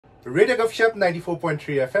Radio Gupshop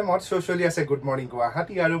 94.3 FM or socially as a good morning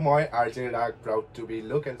Guwahati aru moi RAAG proud to be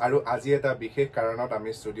local aru আজি এটা বিশেষ কাৰণত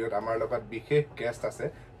আমি ষ্টুডিওত আমাৰ লগত বিশেষ গেষ্ট আছে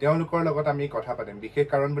তেওঁলোকৰ লগত আমি কথা পাতিম বিশেষ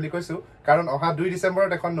কাৰণ বুলি কৈছো কাৰণ অহা 2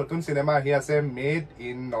 ডিসেম্বৰত এখন নতুন সিনেমা আহি আছে মেড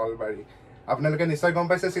ইন নলবাৰী আপোনালোকে নিশ্চয় গম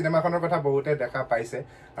পাইছে সিনেমাখনৰ কথা বহুতে দেখা পাইছে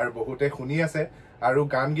আৰু বহুতে শুনি আছে আৰু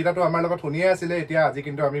গান গীতাটো আমাৰ লগত শুনিয়ে আছিল এতিয়া আজি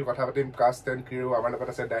কিন্তু আমি কথা পাতিম কাষ্ট এণ্ড ক্ৰু আমাৰ লগত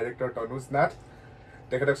আছে ডাইৰেক্টৰ তনুজ নাথ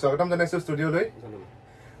তেখেতক স্বাগতম জনাইছো ষ্টুডিওলৈ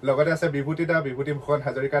লগতে আছে বিভূতি দা বিভূতি ভূষণ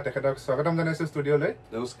হাজৰিকা তেখেতক স্বাগতম জনাইছো ষ্টুডিওলৈ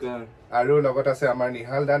নমস্কাৰ আৰু লগত আছে আমাৰ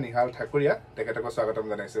নিহাল দা নিহাল ঠাকুৰীয়া তেখেতক স্বাগতম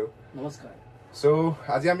জনাইছো নমস্কাৰ সো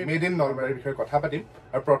আজি আমি মেড ইন নলবাৰীৰ বিষয়ে কথা পাতিম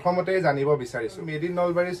আৰু প্ৰথমতে জানিব বিচাৰিছো মেড ইন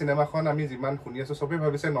নলবাৰী সিনেমাখন আমি যিমান শুনি আছো সবে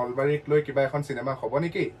ভাবিছে নলবাৰীক লৈ কিবা এখন সিনেমা হ'ব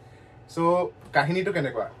নেকি সো কাহিনীটো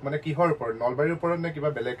কেনেকুৱা মানে কিহৰ ওপৰত নলবাৰীৰ ওপৰত নে কিবা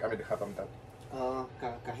বেলেগ আমি দেখা পাম তাত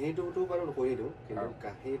কাহিনীটো বাৰু কৈ দিওঁ কিন্তু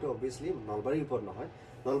কাহিনীটো অবভিয়াছলি নলবাৰীৰ ওপৰত নহয়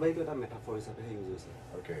নলবাৰীটো এটা মেটাফৰ হিচাপে ইউজ হৈছে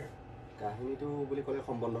ওকে কাহিনীটো বুলি ক'লে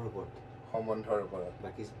সম্বন্ধৰ ওপৰত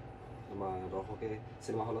বাকী আমাৰ দৰ্শকে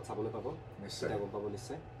চিনেমা হলত চাবলৈ পাব নিশ্চয় গম পাব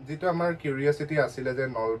নিশ্চয় যিটো আমাৰ কিউৰিয়চিটি আছিলে যে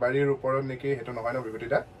নলবাৰীৰ ওপৰত নেকি সেইটো নহয় ন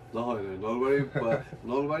বিভূতিটা নহয়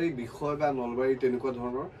নলবাৰী বিষয় বা নলবাৰী তেনেকুৱা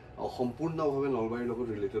ধৰণৰ সম্পূৰ্ণভাৱে নলবাৰীৰ লগত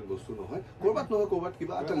ৰিলেটেড বস্তু নহয় কৰবাত নহয় কৰবাত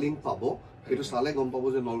কিবা এটা লিংক পাব সেইটো চালে গম পাব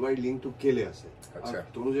যে নলবাৰীৰ লিংকটো কেলে আছে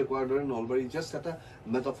তনুজে কোৱাৰ দৰে নলবাৰী জাষ্ট এটা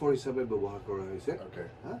মেটাফৰ হিচাপে ব্যৱহাৰ কৰা হৈছে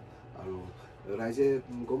আৰু ৰাইজে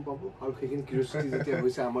গম পাব আৰু সেইখিনি কিউৰিয়চিটি যেতিয়া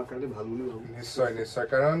হৈছে আমাৰ কাৰণে ভাল বুলি ভাবো নিশ্চয় নিশ্চয়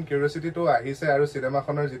কাৰণ কিউৰিয়চিটিটো আহিছে আৰু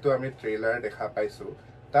চিনেমাখনৰ যিটো আমি ট্ৰেইলাৰ দেখা পাইছো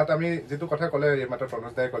তাত আমি যেটো কথা ক'লে মাত্ৰ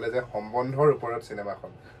তনুজ দাই ক'লে যে সম্বন্ধৰ ওপৰত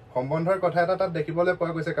সিনেমাখন সম্বন্ধৰ কথা এটা তাত দেখিবলৈ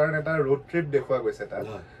পোৱা গৈছে কাৰণ এটা ৰোড ট্ৰিপ দেখুৱা গৈছে তাত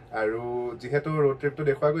আৰু যেহেতু ৰোড ট্ৰিপটো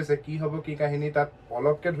দেখুৱা গৈছে কি হ'ব কি কাহিনী তাত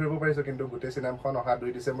অলপকে ধৰিব পাৰিছো কিন্তু গোটেই সিনেমাখন অহা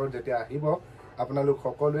 2 ডিসেম্বৰত যেতিয়া আহিব আপোনালোক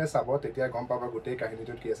সকলোৱে চাব তেতিয়া গম পাব গোটেই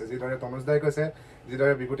কাহিনীটোত কি আছে যিদৰে তনুজ দাই কৈছে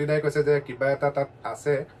যিদৰে বিভূতি দাই কৈছে যে কিবা এটা তাত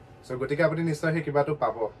আছে সো গতিকে আপুনি নিশ্চয় সেই কিবাটো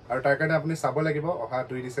পাব আৰু তাৰ কাৰণে আপুনি চাব লাগিব অহা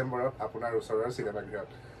 2 ডিসেম্বৰত আপোনাৰ ওচৰৰ সিনেমা গৃহত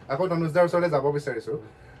আকৌ তনুজ দাৰ ওচৰলৈ যাব বিচাৰিছো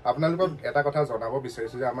আপোনালোকক এটা কথা জনাব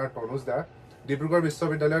বিচাৰিছো যে আমাৰ তনুজ দা ডিব্ৰুগড়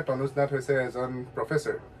বিশ্ববিদ্যালয়ৰ তনুজ নাথ হৈছে এজন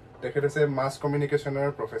প্ৰফেসৰ তেখেত হৈছে মাছ কমিউনিকেশ্যনৰ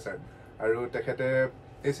প্ৰফেসৰ আৰু তেখেতে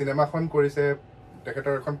এই সিনেমাখন কৰিছে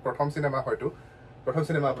তেখেতৰ এখন প্ৰথম সিনেমা হয়তো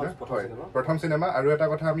প্ৰথম সিনেমা আৰু এটা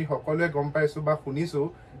কথা আমি সকলোৱে গম পাইছো বা শুনিছো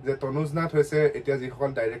যে তনুজ নাথ হৈছে এতিয়া যিসকল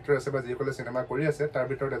ডাইৰেক্টৰ আছে বা যিসকলে সিনেমা কৰি আছে তাৰ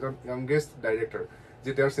ভিতৰত এজন য়ংগেষ্ট ডাইৰেক্টৰ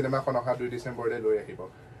যি তেওঁৰ সিনেমাখন অহা 2 ডিসেম্বৰলৈ লৈ আহিব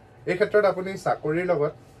এই ক্ষেত্ৰত আপুনি চাকৰিৰ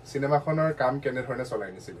লগত সিনেমাখনৰ কাম কেনে ধৰণে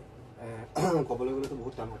চলাই নিছিল ক'বলৈ গ'লেতো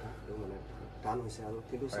বহুত টান কথা মানে টান হৈছে আৰু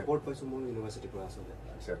কিন্তু সাপোৰ্ট পাইছো মোৰ ইউনিভাৰ্চিটিৰ পৰা আছিলে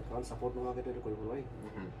কাৰণ সাপোৰ্ট নোহোৱাকৈ এইটো কৰিব নোৱাৰি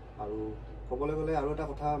আৰু ক'বলৈ গ'লে আৰু এটা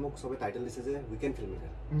কথা মোক সবে টাইটেল দিছে যে উইকেণ্ড ফিল্ম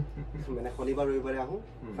মানে শনিবাৰ ৰবিবাৰে আহোঁ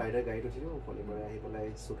ফ্ৰাইডে গাড়ীত উঠিলোঁ শনিবাৰে আহি পেলাই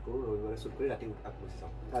শ্বুট কৰোঁ ৰবিবাৰে শ্বুট কৰি ৰাতি গুচি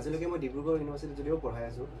যাওঁ আজিলৈকে মই ডিব্ৰুগড় ইউনিভাৰ্চিটিত যদিও পঢ়াই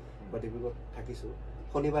আছোঁ বা ডিব্ৰুগড়ত থাকিছোঁ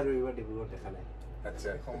শনিবাৰ ৰবিবাৰ ডিব্ৰুগড়ত দেখা নাই আচ্ছা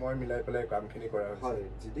সময় মিলাই পেলাই কামখিনি কৰা হয়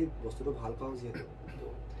যদি বস্তুটো ভাল পাওঁ যিহেতু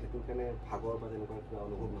সেইটো কাৰণে ভাগৰ বা তেনেকুৱা কিবা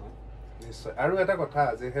অনুভৱ নহয় নিশ্চয় আৰু এটা কথা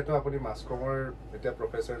যেহেতু আপুনি মাছকমৰ এতিয়া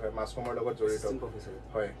প্ৰফেসৰ হয় মাছকমৰ লগত জড়িত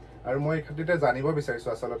হয় আৰু মই এই ক্ষেত্ৰতে জানিব বিচাৰিছো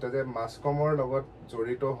আচলতে যে মাছকমৰ লগত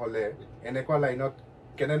জড়িত হলে এনেকুৱা লাইনত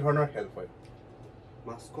কেনে ধৰণৰ হেল্প হয়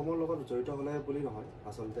মাছকমৰ লগত জড়িত হলে বুলি নহয়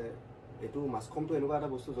আচলতে এইটো মাছকমটো এনেকুৱা এটা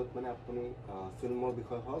বস্তু য'ত মানে আপুনি ফিল্মৰ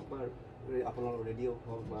বিষয় হওক বা আপোনাৰ ৰেডিঅ'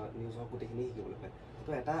 হওক বা নিউজ হওক গোটেইখিনি শিকিবলৈ পায় তো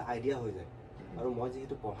এটা আইডিয়া হৈ যায় আৰু মই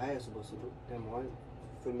যিহেতু পঢ়াই আছোঁ বস্তুটো মই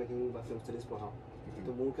ফিল্ম মেকিং বা ফিল্ম ষ্টাডিজ পঢ়াওঁ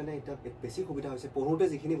তো মোৰ কাৰণে এতিয়া বেছি সুবিধা হৈছে পঢ়োঁতে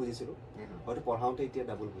যিখিনি বুজিছিলোঁ হয়তো পঢ়াওঁতে এতিয়া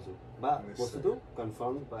ডাবল বুজোঁ বা বস্তুটো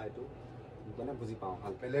কনফাৰ্ম বা এইটো মানে বুজি পাওঁ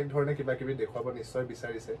ভাল বেলেগ ধৰণে কিবা কিবি দেখুৱাব নিশ্চয়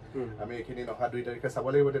বিচাৰিছে আমি এইখিনি অহা 2 তাৰিখে চাব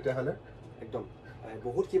লাগিব তেতিয়াহ'লে একদম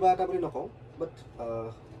বহুত কিবা এটা বুলি নকওঁ বাট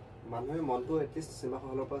মানুহে মনটো এটলিষ্ট চিনেমা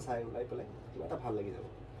হলৰ পৰা চাই ওলাই পেলাই কিবা এটা ভাল লাগি যাব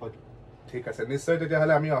হয়তো ঠিক আছে নিশ্চয়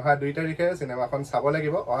তেতিয়াহ'লে আমি অহা 2 তাৰিখে সিনেমাখন চাব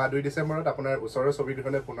লাগিব অহা 2 ডিসেম্বৰত আপোনাৰ ওচৰৰ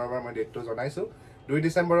ছবিগৃহলৈ পুনৰবাৰ মই ডেটটো জনাইছো 2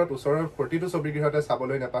 ডিসেম্বৰত ওচৰৰ প্ৰতিটো ছবিগৃহতে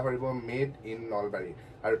চাবলৈ নাপাহৰিব মেড ইন নলবাৰী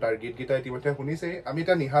আৰু তাৰ গীতকেইটা ইতিমধ্যে শুনিছে আমি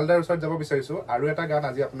এটা নিহালদাৰ ওচৰত যাব বিচাৰিছো আৰু এটা গান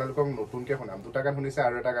আজি আপোনালোকক নতুনকৈ শুনাম দুটা গান শুনিছে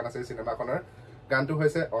আৰু এটা গান আছে চিনেমাখনৰ গানটো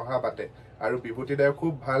হৈছে অহা বাটে আৰু বিভূতি দাই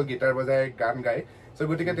খুব ভাল গিটাৰ বজাই গান গায় সো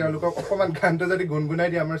গতিকে তেওঁলোকক অকমান গানটো যদি গুণগুণাই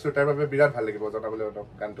দিয়ে আমাৰ শ্ৰোতাৰ বাবে বিৰাট ভাল লাগিব জনাবলৈ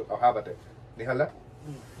গানটো অহা বাটে নিহালদা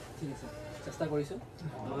ঠিক আছে চেষ্টা কৰিছো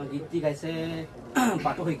গীতটি গাইছে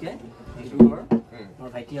পাটো হৈকে ডিব্ৰুগড়ৰ মোৰ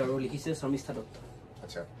ভাইটি আৰু লিখিছে শৰ্মিষ্ঠা দত্ত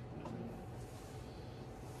আচ্ছা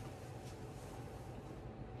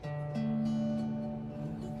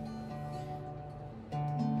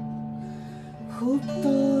সুপ্ত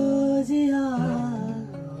জিয়া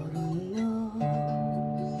অৰণ্য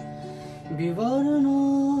বিৱৰ্ণ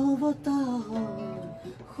বতাহৰ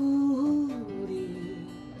সুৰি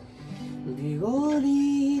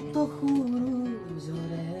বিগলিত সুৰ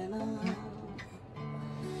জৰে না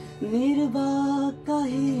নিৰ্বাক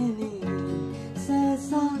কাহিনী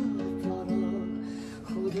শেষা পৰ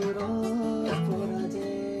সুদূৰ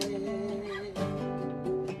পৰাজে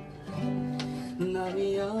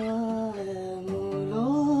নামিয়া মূল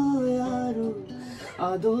আৰু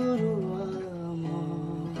আদৰুৱা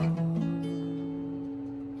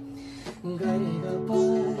গৰে গপা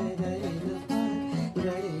গৰে গপা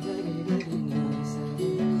গৰে গৰে গৰে নিসা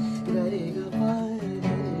গৰে গপা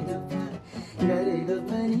গৰে গপা গৰে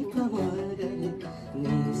গপা নি পমা গৰে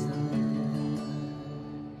নিসা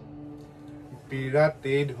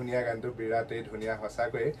বিৰাটেই ধুনীয়া গানটো বিৰাটেই ধুনীয়া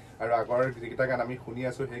সঁচাকৈয়ে আৰু আগৰ যিকেইটা গান আমি শুনি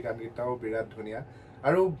আছো সেই গানকেইটাও বিৰাট ধুনীয়া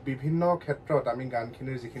আৰু বিভিন্ন ক্ষেত্ৰত আমি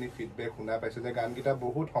গানখিনিৰ যিখিনি ফিডবেক শুনা পাইছো যে গানকেইটা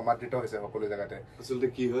বহুত সমাদৃত হৈছে সকলো জেগাতে আচলতে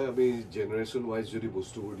কি হয় আমি জেনেৰেশ্যন ৱাইজ যদি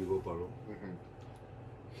বস্তুবোৰ দিব পাৰোঁ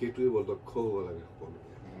সেইটোৱে বৰ দক্ষ হ'ব লাগে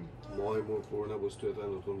সকলোকে মই মোৰ পুৰণা বস্তু এটা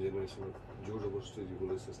নতুন জেনেৰেশ্যনত জোৰ বস্তু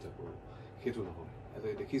দিবলৈ চেষ্টা কৰোঁ সেইটো নহয় এটা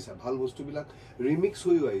দেখিছা ভাল বস্তুবিলাক ৰিমিক্স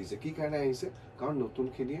হৈও আহিছে কি কাৰণে আহিছে কাৰণ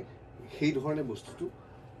নতুনখিনিয়ে সেই ধৰণে বস্তুটো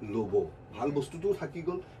ল'ব ভাল বস্তুটোও থাকি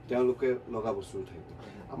গ'ল তেওঁলোকে লগা বস্তুটো থাকি গ'ল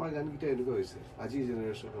আমাৰ গানকেইটা এনেকুৱা হৈছে আজিৰ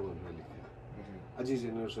জেনেৰেশ্যনৰ মানুহে লিখা আজিৰ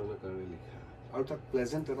জেনেৰেশ্যনৰ কাৰণে লিখা আৰু তাত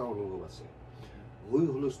প্লেজেণ্ট এটা অনুভৱ আছে হৈ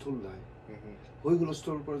হুলস্থুল নাই হৈ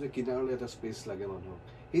হুলস্থুলৰ পৰা যে কিনাৰলৈ এটা স্পেচ লাগে মানুহক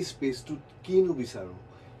সেই স্পেচটোত কিনো বিচাৰোঁ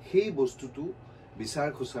সেই বস্তুটো বিচাৰ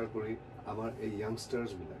খোচাৰ কৰি আমাৰ এই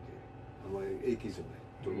য়াংষ্টাৰ্ছবিলাকে আমাৰ এইকেইজনে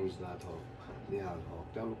তনুজ নাথ হওক নিহাল হওক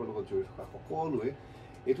তেওঁলোকৰ লগত জড়িত থকা সকলোৱে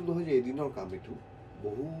এইটো নহয় যে এদিনৰ কাম এইটো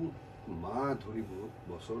বহুত মাহ ধৰি বহুত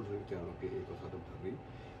বছৰ ধৰি তেওঁলোকে এই কথাটো ভাবি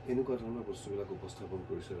এনেকুৱা ধৰণৰ বস্তুবিলাক উপস্থাপন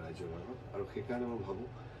কৰিছে ৰাইজৰ আগত আৰু সেইকাৰণে মই ভাবোঁ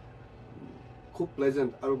খুব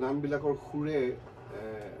প্লেজেণ্ট আৰু গানবিলাকৰ সুৰে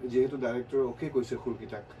যিহেতু ডাইৰেক্টৰে অ'কে কৈছে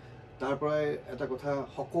সুৰকেইটাক তাৰ পৰাই এটা কথা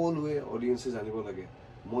সকলোৱে অডিয়েঞ্চে জানিব লাগে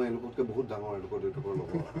মই এওঁলোকতকৈ বহুত ডাঙৰ এওঁলোকৰ দেউতাকৰ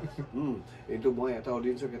লগত কিন্তু মই এটা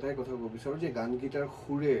অডিয়েঞ্চক এটাই কথা ক'ব বিচাৰোঁ যে গানকেইটাৰ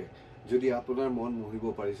সুৰে যদি আপোনাৰ মন মোহিব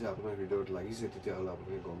পাৰিছে আপোনাৰ হৃদয়ত লাগিছে তেতিয়াহ'লে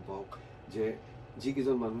আপুনি গম পাওক যে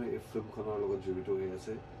যিকেইজন মানুহে এই ফিল্মখনৰ লগত জড়িত হৈ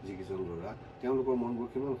আছে যিকেইজন ল'ৰা তেওঁলোকৰ মনবোৰ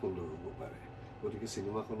কিমান সুন্দৰ হ'ব পাৰে গতিকে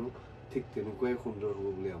চিনেমাখনো ঠিক তেনেকুৱাই সুন্দৰ হ'ব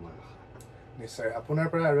বুলি আমাৰ আশা নিশ্চয় আপোনাৰ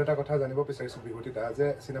পৰা আৰু এটা কথা জানিব বিচাৰিছোঁ বিভূতি দা যে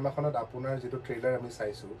চিনেমাখনত আপোনাৰ যিটো ট্ৰেইলাৰ আমি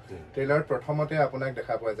চাইছোঁ ট্ৰেইলাৰত প্ৰথমতে আপোনাক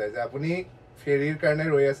দেখা পোৱা যায় যে আপুনি ফেৰীৰ কাৰণে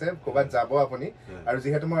ৰৈ আছে ক'ৰবাত যাব আপুনি আৰু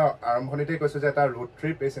যিহেতু মই আৰম্ভণিতে কৈছোঁ যে এটা ৰোড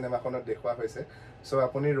ট্ৰিপ এই চিনেমাখনত দেখুওৱা হৈছে চ'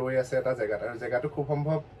 আপুনি ৰৈ আছে এটা জেগাত আৰু জেগাটো খুব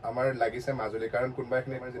সম্ভৱ আমাৰ লাগিছে মাজুলী কাৰণ কোনোবা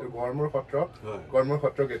এখিনি আমাৰ যিটো গড়মূৰ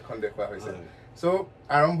সত্ৰ গেটখন দেখুওৱা হৈছে চ'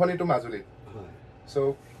 আৰম্ভণিটো মাজুলীত চ'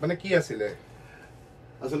 মানে কি আছিলে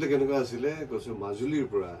আচলতে কেনেকুৱা আছিলে কৈছোঁ মাজুলীৰ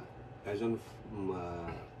পৰা এজন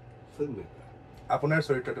ফিল্ম মেকাৰ আপোনাৰ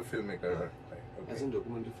চৰিত্ৰটো ফিল্ম মেকাৰ এজন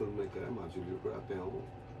ডকুমেণ্টাৰী ফিল্ম মেকাৰ মাজুলীৰ পৰা তেওঁ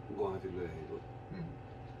গুৱাহাটীলৈ আহিব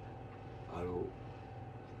আৰু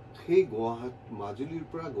সেই মাজুলীৰ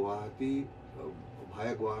পৰা গুৱাহাটী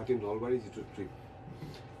ভায়া গুৱাহাটী নলবাৰী যিটো ট্ৰিপ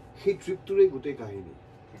সেই ট্ৰিপটোৰে গোটেই কাহিনী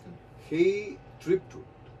সেই ট্ৰিপটোত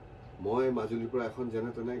মই মাজুলীৰ পৰা এখন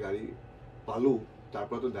যেনে তেনে গাড়ী পালোঁ তাৰ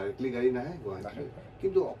পৰাতো ডাইৰেক্টলি গাড়ী নাহে গুৱাহাটীলৈ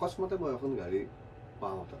কিন্তু অকস্মাতে মই এখন গাড়ী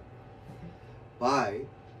পাওঁ তাত পাই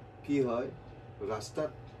কি হয়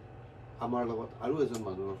ৰাস্তাত আমাৰ লগত আৰু এজন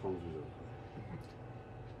মানুহৰ সংযোজন হয়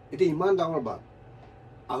এতিয়া ইমান ডাঙৰ বাট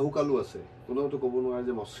আহুকালো আছে কোনেওতো ক'ব নোৱাৰে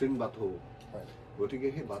যে মসৃণ বাট হ'ব গতিকে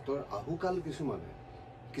সেই বাটৰ আহুকাল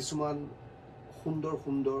কিছুমান সুন্দৰ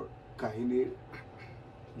সুন্দৰ কাহিনীৰ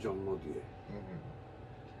জন্ম দিয়ে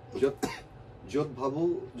য'ত ভাবোঁ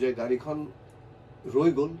যে গাড়ীখন ৰৈ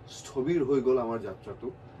গ'ল স্থবিৰ হৈ গ'ল আমাৰ যাত্ৰাটো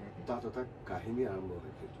তাত এটা কাহিনী আৰম্ভ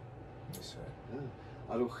হৈ গ'ল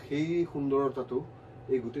আৰু সেই সুন্দৰতাটো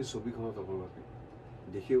এই গোটেই ছবিখনত আপোনালোকে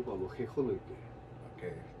দেখিও পাব শেষলৈকে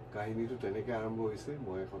কাহিনীটো তেনেকৈ আৰম্ভ হৈছে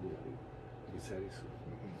মই এখন গাড়ী বিচাৰিছোঁ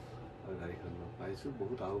আৰু গাড়ীখন পাইছোঁ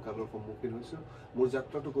বহুত আহুকালৰ সন্মুখীন হৈছোঁ মোৰ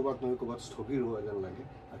যাত্ৰাটো ক'ৰবাত নহয় ক'ৰবাত স্থবিৰ হোৱা যেন লাগে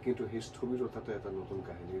কিন্তু সেই স্থবিৰতাতে এটা নতুন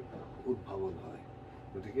কাহিনীৰ উদ্ভাৱন হয়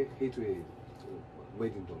গতিকে সেইটোৱেই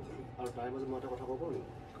মেইডিনটো আৰু তাৰ মাজত মই এটা কথা ক'ব পাৰোঁ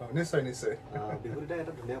নিশ্চয় নিশ্চয় বিহুতিদাই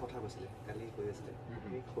এটা ধুনীয়া কথা কৈছিলে কালি কৈ আছিলে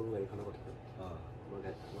এই সৰু গাড়ীখনৰ কথা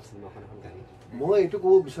আমাৰ চিনেমাখন এখন গাড়ী মই এইটো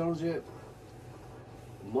ক'ব বিচাৰোঁ যে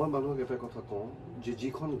মই মানুহক এটা কথা কওঁ যে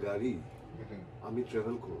যিখন গাড়ী আমি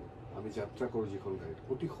ট্ৰেভেল কৰোঁ আমি যাত্ৰা কৰোঁ যিখন গাড়ীত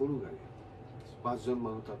অতি সৰু গাড়ী 5জন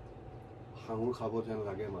মানুহ তাত সাঙুৰ খাব যেন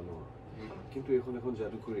লাগে মানুহৰ কিন্তু এইখন এখন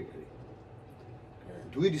যাদুকৰী গাড়ী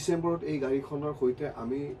 2 ডিচেম্বৰত এই গাড়ীখনৰ সৈতে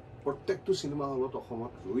আমি প্ৰত্যেকটো চিনেমা হলত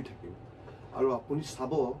অসমত ৰৈ থাকিম আৰু আপুনি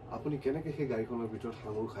চাব আপুনি কেনেকৈ সেই গাড়ীখনৰ ভিতৰত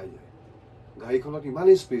সাঙুৰ খাই যায় গাড়ীখনত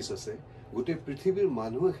ইমানেই স্পেচ আছে গোটেই পৃথিৱীৰ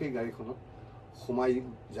মানুহে সেই গাড়ীখনত সোমাই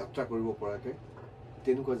যাত্ৰা কৰিব পৰাকৈ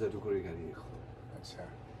তেনেকুৱা যাদুকৰী গাড়ী এখন আচ্ছা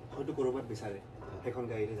হয়তো ক'ৰবাত বিচাৰে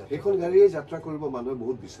সেইখন গাড়ীৰে যাত্ৰা কৰিব মানুহে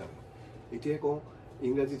বহুত বিচাৰে এতিয়াই কওঁ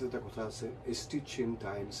ইংৰাজীত এটা কথা আছে, ষ্টিচ ইন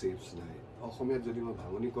টাইম সেভস নাই। অসমীয়াত যদি মই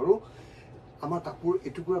ভাঙনি কৰোঁ, আমাৰ কাপোৰ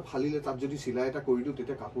এটুকুৰা ফালিলে তাত যদি চিলাই এটা কৰি দিওঁ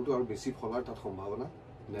তেতিয়া কাপোৰটো আৰু বেছি ফলাৰ তাত সম্ভাৱনা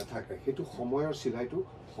নাথাকে। সেইটো সময়ৰ চিলাইটো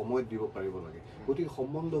সময়ত দিব পাৰিব লাগে। গতিকে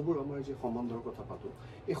সম্বন্ধবোৰ, আমাৰ যে সম্বন্ধৰ কথা পাতোঁ,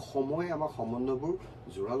 এই সময়ে আমাক সম্বন্ধবোৰ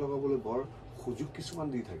জোৰা লগাবলৈ বৰ সুযোগ কিছুমান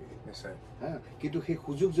দি থাকে। হা, কিন্তু সেই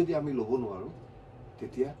সুযোগ যদি আমি ল'ব নোৱাৰোঁ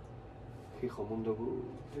তেতিয়া সেই সম্বন্ধবোৰ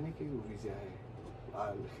তেনেকেই উৰি যায়।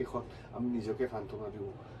 আৰু শেষত আমি নিজকে সান্তনা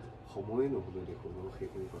দিওঁ, সময়ে নহ'লে দেখোন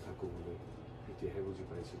সেইখিনি কথা ক'বলৈ। এতিয়াহে বুজি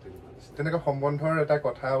পাইছোঁ তেনেকুৱা সম্বন্ধৰ এটা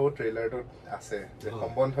কথাও ট্ৰেইলাৰটোত আছে যে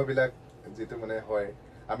সম্বন্ধবিলাক যিটো মানে হয়,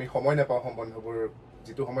 আমি সময় নাপাওঁ সম্বন্ধবোৰ,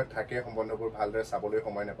 যিটো সময়ত থাকে সম্বন্ধবোৰ ভালদৰে চাবলৈ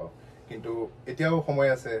সময় নাপাওঁ, কিন্তু এতিয়াও সময়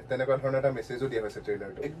আছে। তেনেকুৱা ধৰণৰ এটা মেছেজো দিয়া হৈছে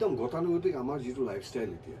ট্ৰেইলাৰটো। একদম গতানুগতিক আমাৰ যিটো লাইফষ্টাইল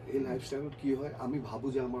এতিয়া, এই লাইফষ্টাইলত কি হয়, আমি ভাবোঁ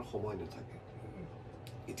যে আমাৰ সময় নাথাকে।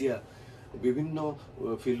 এতিয়া বিভিন্ন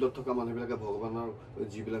ফিল্ডত থকা মানুহবিলাকে ভগৱানৰ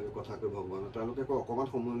যিবিলাকে কথা কয় ভগৱানৰ, তেওঁলোকে কয় অকণমান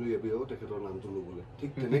সময় লৈ এবিও তেখেতৰ নামটো ল'বলৈ।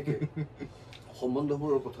 ঠিক তেনেকৈ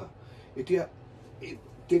সম্বন্ধবোৰৰ কথা এতিয়া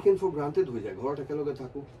টেকেন ফৰ গ্ৰাণ্টেড হৈ যায়। ঘৰত একেলগে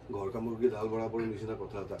থাকোঁ, ঘৰ কামুৰ্গী ঢাল বৰাবৰ নিচিনা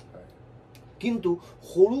কথা এটা। কিন্তু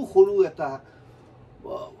সৰু সৰু এটা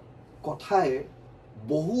কথাই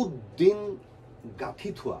বহুত দিন গাঁঠি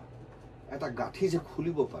থোৱা এটা গাঁঠি যে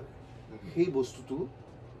খুলিব পাৰে, সেই বস্তুটো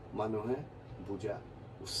মানুহে বুজা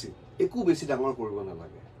উচিত। একো বেছি ডাঙৰ কৰিব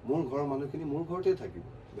নালাগে। মোৰ ঘৰৰ মানুহখিনি মোৰ ঘৰতে থাকিব,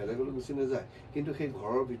 বেলেগলৈ গুচি নাযায়। কিন্তু সেই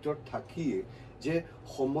ঘৰৰ ভিতৰত থাকিয়ে যে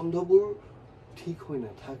সম্বন্ধবোৰ ঠিক হৈ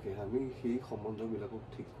নাথাকে, আমি সেই সম্বন্ধবিলাকক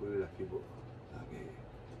ঠিক কৰি ৰাখিব লাগে।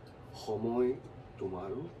 সময়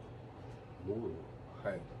তোমাৰো মোৰ।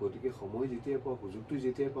 গতিকে সময় যেতিয়াই পাবা, সুযোগটো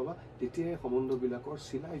যেতিয়াই পাবা, তেতিয়াই সম্বন্ধবিলাকৰ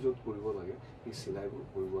চিলাই য'ত কৰিব লাগে সেই চিলাইবোৰ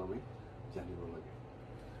কৰিব আমি জানিব লাগে।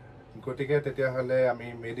 গতিকে তেতিয়াহ'লে আমি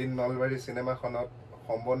মেড ইন নলবাৰী চিনেমাখনত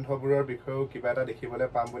সম্বন্ধবোৰৰ বিষয়েও কিবা এটা দেখিবলৈ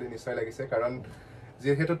পাম বুলি নিশ্চয় লাগিছে। কাৰণ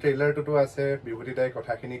যিহেতু ট্ৰেইলাৰটোতো আছে, বিভূতি দাই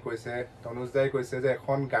কথাখিনি কৈছে, তনুজ দাই কৈছে যে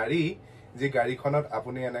এখন গাড়ী, যি গাড়ীখনত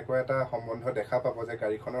আপুনি এনেকুৱা এটা সম্বন্ধ দেখা পাব যে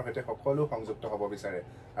গাড়ীখনৰ সৈতে সকলো সংযুক্ত হ'ব বিচাৰে।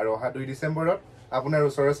 আৰু অহা 2 ডিচেম্বৰত আপোনাৰ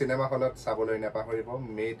ওচৰৰ চিনেমা হলত চাবলৈ নাপাহৰিব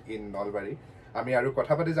মেড ইন নলবাৰী। আমি আৰু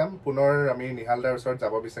কথা পাতি যাম। পুনৰ আমি নিহাল দাৰ ওচৰত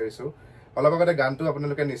যাব বিচাৰিছোঁ। অলপ আগতে গানটো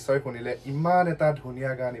আপোনালোকে নিশ্চয় শুনিলে। ইমান এটা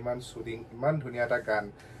ধুনীয়া গান, ইমান চুদিং, ইমান ধুনীয়া এটা গান,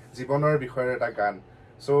 জীৱনৰ বিষয়ৰ এটা গান।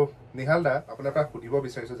 চ' নিহাল দা, আপোনাৰ পৰা সুধিব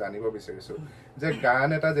বিচাৰিছোঁ, জানিব বিচাৰিছোঁ যে গান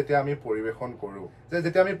এটা যেতিয়া আমি পৰিৱেশন কৰোঁ,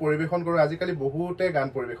 আজিকালি বহুতে গান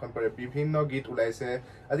পৰিৱেশন কৰে, বিভিন্ন গীত ওলাইছে।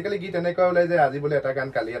 আজিকালি গীত এনেকুৱা ওলাই যে আজি বোলে এটা গান,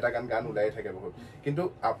 কালি এটা গান ওলাই থাকে বহুত। কিন্তু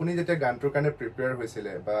আপুনি যেতিয়া গানটোৰ কাৰণে প্ৰিপেয়াৰ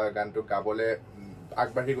হৈছিলে বা গানটো গাবলৈ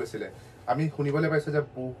আগবাঢ়ি গৈছিলে, আমি শুনিবলৈ পাইছোঁ যে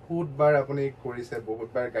বহুতবাৰ আপুনি কৰিছে,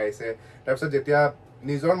 বহুতবাৰ গাইছে। তাৰপিছত যেতিয়া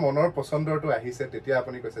নিজৰ মনৰ পচন্দৰটো আহিছে, তেতিয়া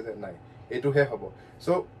আপুনি কৈছে যে নাই, এইটোহে হ'ব।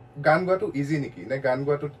 চ' গান গোৱাটো ইজি নেকি, নে গান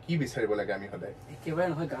গোৱাটোত কি বিচাৰিব লাগে আমি সদায়? একেবাৰে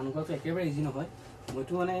নহয়, গান গোৱাটো একেবাৰে ইজি নহয়।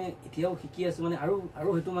 মইতো মানে এতিয়াও শিকি আছোঁ, মানে আৰু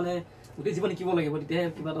হয়তো মানে গোটেই জীৱন শিকিব লাগিব, তেতিয়াহে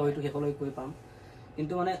কিবা এটা হয়তো শেষলৈ গৈ পাম।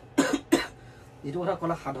 কিন্তু মানে যিটো কথা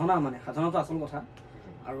ক'লা সাধনা, মানে সাধনাটো আচল কথা।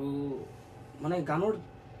 আৰু মানে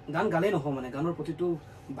গান গালেই নহয়, মানে গানৰ প্ৰতিটো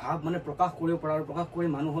ভাৱ মানে প্ৰকাশ কৰিব পৰা, আৰু প্ৰকাশ কৰি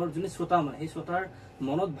মানুহৰ যোনে শ্ৰোতা, মানে সেই শ্ৰোতাৰ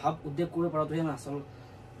মনত ভাৱ উদ্বেগ কৰিব পৰাটোহে মানে আচল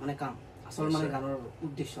মানে কাম, আচল মানে গানৰ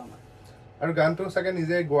উদ্দেশ্য আমাৰ। আৰু গানটো চাগে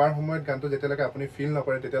নিজে গোৱাৰ সময়ত গানটো যেতিয়ালৈকে আপুনি ফিল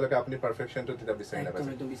নকৰে তেতিয়ালৈকে আপুনি পাৰফেকশ্যনটো তেতিয়া বিচাৰি নাপায়।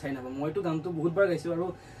 একদম বিচাৰি নাপাওঁ। মইতো গানটো বহুতবাৰ গাইছোঁ, আৰু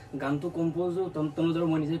গানটো কম্প'জো তনুজ আৰু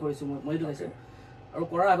মই নিজে কৰিছোঁ। মইতো গাইছোঁ, আৰু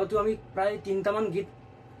কৰাৰ আগতেও আমি প্ৰায় 3টামান গীত,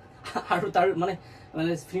 আৰু তাৰ মানে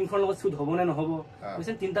ফিল্মখনৰ লগত শ্বুট হ'ব নে নহ'ব,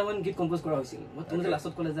 3টামান গীত কম্প'জ কৰা হৈছিল। মই তনুজে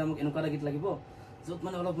লাষ্টত ক'লে যে মোক এনেকুৱা এটা গীত লাগিব য'ত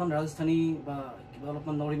মানে অলপমান ৰাজস্থানী বা কিবা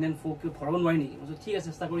অলপমান নৰ্থ ইণ্ডিয়ান ফ'ক ভৰাব নোৱাৰি নেকি? মই ঠিক আছে,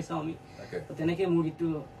 চেষ্টা কৰি চাওঁ আমি। তেনেকৈ মোৰ গীতটো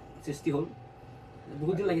সৃষ্টি হ'ল।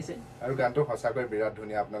 বহুত দিন লাগিছে। আৰু গানটো সঁচাকৈ বিৰাট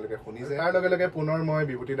ধুনীয়া, আপোনালোকে শুনিছে। তাৰ লগে লগে পুনৰ মই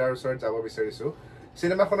বিভূতি দাৰ ওচৰত যাব বিচাৰিছোঁ।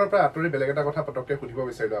 চিনেমাখনৰ পৰা আঁতৰি বেলেগ এটা কথা পটককৈ সুধিব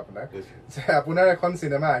বিচাৰিলোঁ আপোনাক, যে আপোনাৰ এখন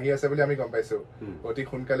চিনেমা আহি আছে বুলি আমি গম পাইছোঁ, অতি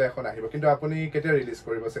সোনকালে এখন আহিব। কিন্তু আপুনি কেতিয়া ৰিলিজ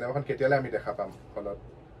কৰিব চিনেমাখন, কেতিয়ালৈ আমি দেখা পাম হলত?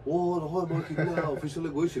 নহয়, মই সিদিনা অফিচলৈ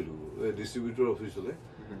গৈছিলোঁ, ডিষ্ট্ৰিবিউটৰ অফিচলৈ।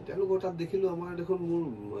 তেওঁলোকৰ তাত দেখিলোঁ আমাৰ দেখোন মোৰ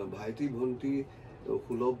ভাইটি ভণ্টি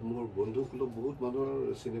সুলভ, মোৰ বন্ধু সুলভ বহুত মানুহৰ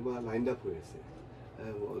চিনেমা লাইন আপ হৈ আছে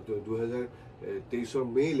 2023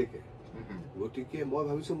 মে'লৈকে। গতিকে মই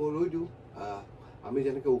ভাবিছোঁ মই ৰৈ দিওঁ। আমি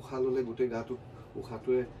যেনেকৈ উশাহ ল'লে গোটেই গাটোত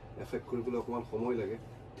উশাহটোৱে এফেক্ট কৰিবলৈ অকণমান সময় লাগে,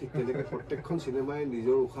 ঠিক তেনেকৈ প্ৰত্যেকখন চিনেমাই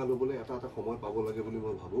নিজৰ উশাহ ল'বলৈ এটা সময় পাব লাগে বুলি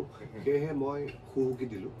মই ভাবোঁ। সেয়েহে মই সুহুকি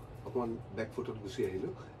দিলোঁ, অকণমান বেকফুটত গুচি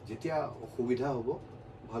আহিলোঁ। যেতিয়া সুবিধা হ'ব,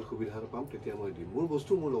 ভাল সুবিধা পাম, তেতিয়া মই দিম। মোৰ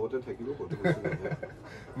বস্তু মোৰ লগতে থাকিব,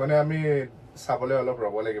 মানে আমি চাবলৈ অলপ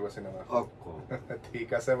ৰ'ব লাগিব চিনেমা। ঠিক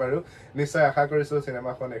আছে বাৰু, নিশ্চয় আশা কৰিছোঁ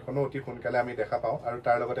চিনেমাখন এখনো অতি সোনকালে আমি দেখা পাওঁ। আৰু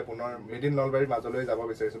তাৰ লগতে পুনৰ মেড ইন নলবাৰীৰ মাজলৈ যাব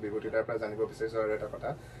বিচাৰিছোঁ, বিভূতি দাৰ পৰা জানিব বিচাৰিছোঁ আৰু এটা কথা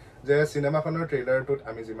যে চিনেমাখনৰ ট্ৰেইলাৰটোত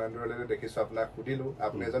আমি যিমান দূৰলৈকে দেখিছো আপোনাক সুধিলো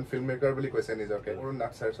আপুনি এজন ফিল্ম মেকাৰ বুলি কৈছে নিজকে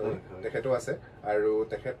নাথ ছাৰ তেখেতো আছে আৰু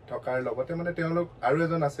তেখেত থকাৰ লগতে মানে তেওঁলোক আৰু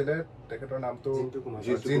এজন আছিলে তেখেতৰ নামটো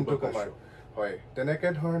জিন্তু কুমাৰ হয় তেনেকে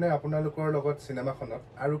ধৰণে আপোনালোকৰ লগত চিনেমাখনত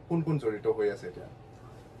আৰু কোন কোন জড়িত হৈ আছে এতিয়া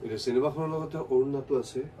চিনেমাখনৰ লগতে অৰুণাটো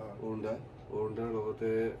আছে অৰুণাৰ লগতে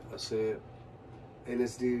আছে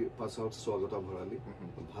NSD pass out Swagata Bharali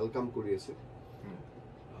ভাল কাম কৰি আছে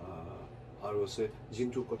আৰু আছে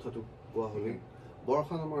জিন্তুৰ কথাটো কোৱা হ'লে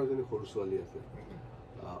বৰষা নামৰ এজনী সৰু ছোৱালী আছে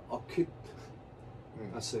অক্ষিত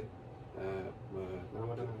আছে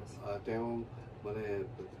তেওঁ মানে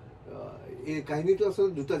এই কাহিনীটো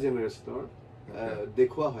আচলতে দুটা জেনেৰেশ্যনৰ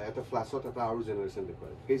দেখুওৱা হয় এটা ফ্লাছত এটা আৰু জেনেৰেশ্যন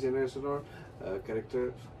দেখুৱায় সেই জেনেৰেশ্যনৰ কেৰেক্টাৰ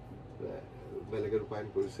বেলেগে ৰূপায়ণ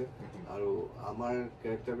কৰিছে আৰু আমাৰ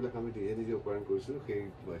কেৰেক্টাৰবিলাক আমি নিজে নিজে ৰূপায়ণ কৰিছোঁ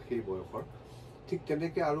সেই বয়সৰ ঠিক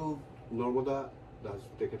তেনেকৈ আৰু নৰ্মদা দাস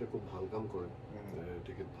তেখেতে খুব ভাল কাম কৰে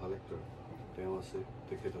তেখেত ভাল এক্টৰ তেওঁ আছে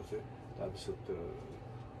তেখেত আছে তাৰপিছত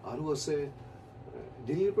আৰু আছে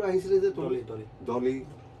দিল্লীৰ পৰা আহিছিলে যে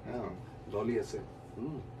ডলি আছে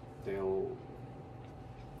তেওঁ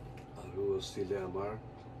আৰু আছিলে আমাৰ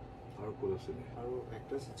আৰু কোন আছিলে আৰু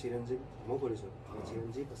এক্ট্ৰেছ চিৰঞ্জীৱ মই কৰিছোঁ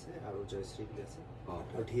চিৰঞ্জীৱ আছে আৰু জয়শ্ৰী বুলি আছে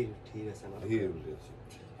আৰু ধীৰ আছে আমাৰ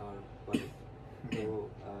তো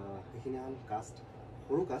সেইখিনি হ'ল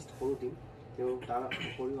সৰু টিম তেওঁ তাৰ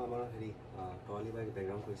উপৰিও আমাৰ হেৰি তৰালী বাই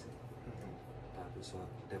বেকগ্ৰাউণ্ড কৰিছে তাৰপিছত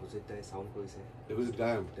দেৱজিৎ দাই চাউণ্ড কৰিছে দেৱজিৎ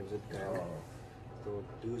গায়ক তো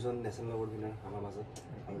দুয়োজন নেশ্যনেল এৱাৰ্ড উইনাৰ আমাৰ মাজত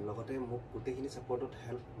আৰু লগতে মোক গোটেইখিনি ছাপৰ্টত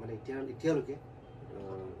হেল্প মানে এতিয়ালৈকে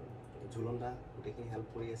ঝুলন দা গোটেইখিনি হেল্প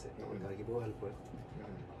কৰি আছে গাৰ্গীবও হেল্প কৰে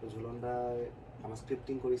ঝুলন দাই আমাৰ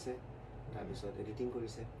স্ক্ৰিপ্টিং কৰিছে তাৰপিছত এডিটিং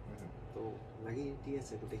কৰিছে তো লাগি দি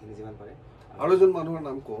আছে গোটেইখিনি যিমান পাৰে আৰু এজন মানুহৰ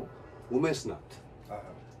নাম কওঁ উমেশ নাথ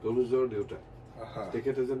তনুজৰ দেউতাক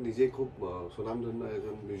তেখেত এজন নিজেই খুব স্বনামধন্য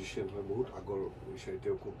এজন মিউজিচিয়ান হয় বহুত আগৰ মিউজিচিয়ান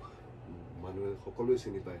তেওঁ খুব মানুহে সকলোৱে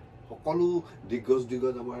চিনি পায় সকলো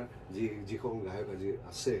দিগ্গজ আমাৰ যিসকল গায়ক আজি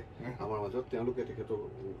আছে আমাৰ মাজত তেওঁলোকে তেখেতক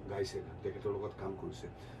গাইছে তেখেতৰ লগত কাম কৰিছে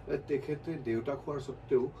তেখেতে দেউতাক হোৱাৰ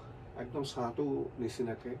স্বত্তেও একদম চাহটো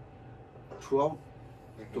নিচিনাকৈ থ্ৰু আউট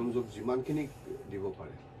তনুজক যিমানখিনি দিব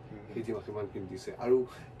পাৰে সেই সিমানখিনি দিছে আৰু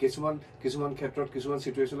কিছুমান ক্ষেত্ৰত কিছুমান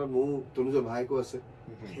চিটুৱেশ্যনত মোৰ তনুজৰ ভায়েকো আছে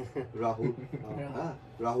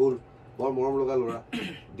ৰাহুল বৰ মৰম লগা ল'ৰা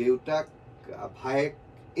দেউতাক ভায়েক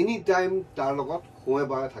এনি টাইম তাৰ লগত সোঁৱে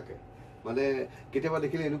বাৰে থাকে মানে কেতিয়াবা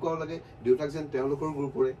দেখিলে এনেকুৱাও লাগে দেউতাক যেন তেওঁলোকৰ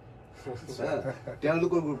গ্ৰুপৰে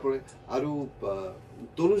আৰু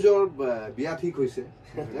তনুজৰ বিয়া ঠিক হৈছে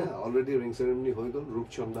অলৰেডি ৰিং চেৰেমনি হৈ গ'ল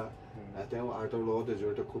ৰূপচন্দা তেওঁ আৰ্টৰ লগতে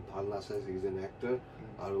জড়িত খুব ভাল নাচে ইজ এন এক্টৰ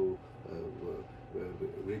আৰু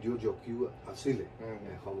ৰেডিঅ' জকিও আছিলে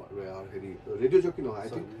হেৰি ৰেডিঅ' জকি নহয় আই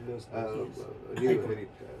থিংক হেৰি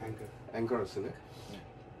এংকাৰ আছিলে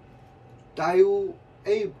তাইও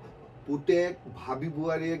এই পুতেক ভাবি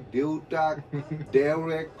বোৱাৰীয়েক দেউতাক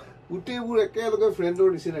দেউৰেক গোটেইবোৰ একেলগে ফ্ৰেণ্ডৰ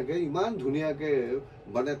নিচিনাকে ইমান ধুনীয়াকে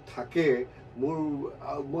মানে থাকে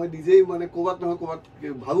মই নিজেই মানে ক'ৰবাত নহয় ক'ৰবাত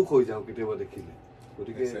ভাবুক হৈ যাওঁ কেতিয়াবা দেখিলে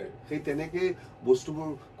গতিকে সেই তেনেকে বস্তুবোৰ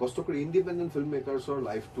কষ্ট কৰি ইণ্ডিপেণ্ডেণ্ট ফিল্ম মেকাৰ্ছৰ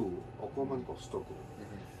লাইফটো অকণমান কষ্ট কৰোঁ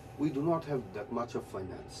উই do not have date much of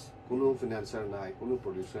finance কোনো ফিনেন্সাৰ নাই কোনো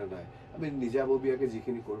প্ৰডিউচাৰ নাই আমি নিজাববীয়াকৈ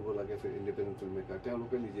যিখিনি কৰিব লাগে ইণ্ডিপেণ্ডেণ্ট ফিল্ম মেকাৰ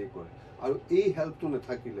তেওঁলোকে নিজেই কৰে আৰু এই হেল্পটো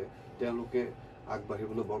নাথাকিলে তেওঁলোকে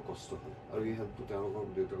আগবাঢ়িবলৈ বৰ কষ্ট হয় আৰু এই হেল্পটো তেওঁলোকৰ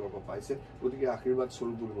দেউতাকৰ পৰা পাইছে গতিকে আশীৰ্বাদ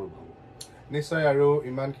স্বৰূপ বুলি মই ভাবোঁ নিশ্চয় আৰু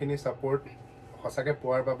ইমানখিনি ছাপোৰ্ট সঁচাকৈ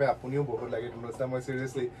পোৱাৰ বাবে আপুনিও বহুত লাগে ধন্যবাদ মই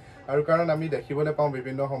চিৰিয়াছলি আৰু কাৰণ আমি দেখিবলৈ পাওঁ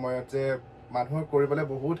বিভিন্ন সময়ত যে মানুহৰ কৰিবলৈ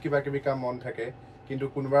বহুত কিবা কিবি কাম মন থাকে কিন্তু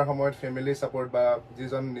কোনোবাৰ সময়ত ফেমিলি ছাপোৰ্ট বা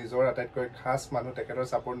যিজন নিজৰ আটাইতকৈ খাছ মানুহ তেখেতৰ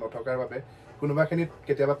ছাপোৰ্ট নথকাৰ বাবে কোনোবাখিনিত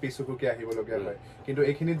কেতিয়াবা পিছুহুকি আহিবলগীয়া হয় কিন্তু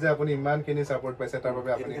এইখিনিত যে আপুনি ইমানখিনি ছাপোৰ্ট পাইছে তাৰ বাবে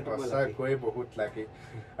আপুনি সঁচাকৈ বহুত লাকি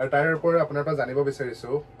আৰু তাৰ ওপৰত আপোনাৰ পৰা জানিব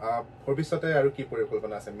বিচাৰিছোঁ ভৱিষ্যতে আৰু কি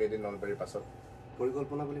পৰিকল্পনা আছে মেড ইন নলবাৰীৰ পাছত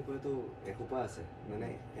পৰিকল্পনা বুলি ক'লেতো এসোপা আছে মানে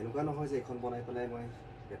এনেকুৱা নহয় যে এখন বনাই পেলাই মই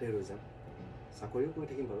ইয়াতে ৰৈ যাম চাকৰিও কৰি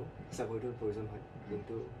থাকিম বাৰু চাকৰিটোৰ প্ৰয়োজন হয়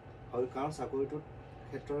কিন্তু আৰু কাৰণ চাকৰিটোৰ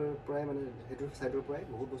ক্ষেত্ৰৰ পৰাই মানে সেইটো ছাইডৰ পৰাই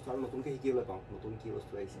বহুত বস্তু আৰু নতুনকৈ শিকিবলৈ পাওঁ নতুন কি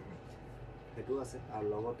বস্তু আহিছে সেইটো আছে আৰু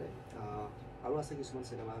লগতে আৰু আছে কিছুমান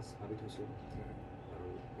চিনেমা ভাবি থৈছোঁ আৰু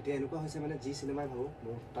এতিয়া এনেকুৱা হৈছে মানে যি চিনেমাই ভাবোঁ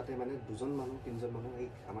মোৰ তাতে মানে 2জন মানুহ 3জন মানুহ এই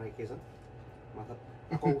আমাৰ একেজন মাথাত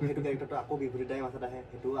আকৌ সেইটো কেৰেক্টাৰটো আকৌ বিভূতি দাই মাথাত আহে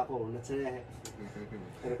সেইটো আকৌ অৰুণাচলে আহে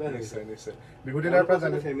এনেকুৱাই হৈছে নিশ্চয় বিভূতি দাৰ পৰা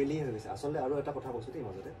জানি ফেমিলি হৈ গৈছে আচলতে আৰু এটা কথা কৈছোঁ দেই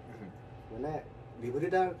মাজতে মানে বিভূতি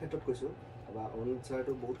দাৰ ক্ষেত্ৰত কৈছোঁ বা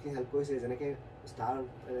অৰুণাচলটো বহুতখিনি হেল্প কৰিছে যেনেকৈ ষ্টাৰ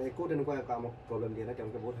একো তেনেকুৱা আমাক প্ৰব্লেম দিয়া নাই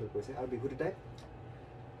তেওঁলোকে বহুত হেল্প কৰিছে আৰু বিভূতি দাই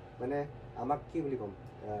মানে আমাক কি বুলি ক'ম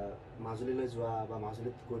মাজুলীলৈ যোৱা বা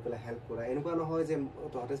মাজুলীত গৈ পেলাই হেল্প কৰা এনেকুৱা নহয় যে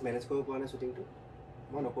তহঁতে মেনেজ কৰিব পৰা নাই শ্বুটিংটো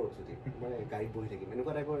মই নকৰোঁ শ্বুটিং, মই গাড়ীত বহি থাকিম,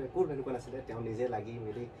 এনেকুৱা টাইপৰ একো এনেকুৱা নাছিলে। তেওঁ নিজে লাগি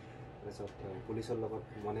মেলি তাৰপিছত পুলিচৰ লগত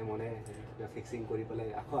মনে মনে ফিক্সিং কৰি পেলাই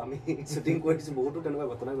আকৌ আমি শ্বুটিং কৰি দিছোঁ। বহুতো তেনেকুৱা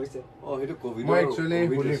ঘটনা গৈছে। সেইটো কোভিড মই একচুৱেলি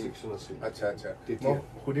আছিল। আচ্ছা মই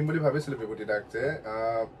সুধিম বুলি ভাবিছিলোঁ বিভূতি দাক যে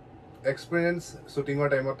এক্সপিৰিয়েঞ্চ শ্বুটিঙৰ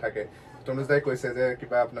টাইমত থাকে। তনুজ দাই কৈছে যে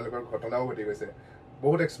কিবা আপোনালোকৰ ঘটনাও ঘটি গৈছে,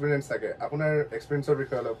 বহুত এক্সপিৰিয়েঞ্চ থাকে। আপোনাৰ এক্সপিৰিয়েঞ্চৰ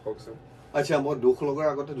বিষয়ে অলপ কওকচোন। আচ্ছা, মই দুখ লগাৰ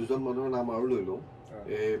আগতে দুজন মানুহৰ নাম আৰু লৈ লওঁ।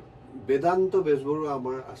 বেদান্ত বেজবৰুৱা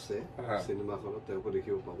আমাৰ আছে চিনেমাখনত, তেওঁকো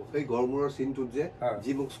দেখিব পাব। সেই গড়মূৰৰ চিনটোত যে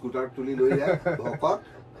যি মোক স্কুটাৰ তুলি লৈ যায় ভকত,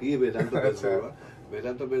 সি বেদান্ত বেজবৰুৱা।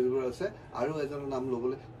 বেদান্ত বেজবৰুৱা আছে। আৰু এজনৰ নাম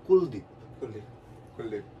ল'বলৈ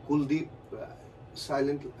কুলদীপ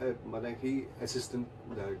চাইলেণ্ট, মানে সি এছিষ্টেণ্ট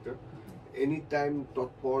ডাইৰেক্টৰ। এনি টাইম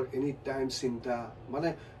তৎপৰ, এনি টাইম চিন্তা, মানে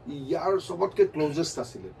ইয়াৰ চবতকে ক্লজেষ্ট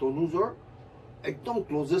আছিলে। তনুজৰ একদম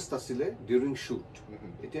ক্লজেষ্ট আছিলে ডিউৰিং শ্বুট।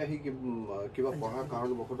 এতিয়া সি কিবা পঢ়াৰ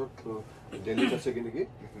কাৰণবশতঃ দিল্লীত আছে নেকি,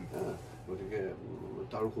 গতিকে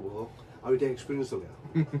তাৰো শুভ হওক। আৰু এতিয়া এক্সপিৰিয়েঞ্চ হ'লে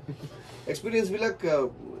এক্সপিৰিয়েঞ্চবিলাক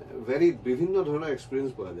বিভিন্ন ধৰণৰ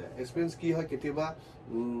এক্সপিৰিয়েঞ্চ পোৱা যায়। এক্সপিৰিয়েঞ্চ কি হয়, কেতিয়াবা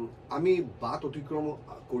আমি বাট অতিক্ৰম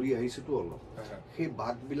কৰি আহিছোঁতো অলপ, সেই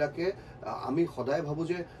বাটবিলাকে আমি সদায় ভাবোঁ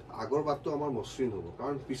যে আগৰ বাটটো আমাৰ মসৃণ হ'ব,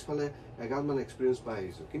 কাৰণ পিছফালে এগালমান এক্সপিৰিয়েঞ্চ পাই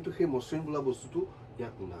আহিছোঁ। কিন্তু সেই মসৃণ বোলা বস্তুটো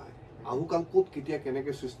ইয়াত নাই। আহুকাল ক'ত কেতিয়া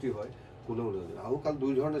কেনেকৈ সৃষ্টি হয় কোনেও নাজানে। আহুকাল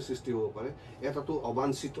দুই ধৰণে সৃষ্টি হ'ব পাৰে, এটাতো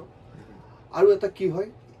অবাঞ্ছিত, আৰু এটা কি হয়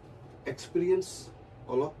এক্সপিৰিয়েঞ্চ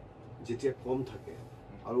অলপ যেতিয়া কম থাকে,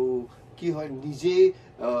 আৰু কি হয় নিজেই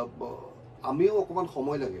আমিও অকণমান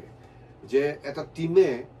সময় লাগে যে এটা টিমে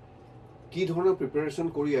কি ধৰণৰ প্ৰিপাৰেশ্যন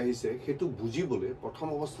কৰি আহিছে সেইটো বুজিবলৈ। প্ৰথম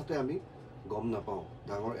অৱস্থাতে আমি গম নাপাওঁ,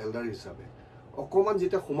 ডাঙৰ এল্ডাৰ হিচাপে অকণমান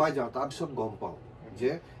যেতিয়া সোমাই যাওঁ তাৰপিছত গম পাওঁ যে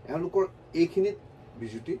এওঁলোকৰ এইখিনিত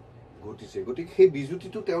বিজুতি ঘটিছে। গতিকে সেই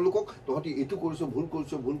বিজুতিটো তেওঁলোকক তহঁতি এইটো কৰিছ, ভুল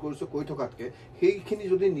কৰিছ কৈ থকাতকৈ সেইখিনি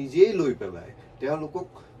যদি নিজেই লৈ পেলাই তেওঁলোকক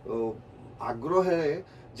আগ্ৰহেৰে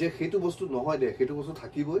যে সেইটো বস্তু নহয় দে, সেইটো বস্তু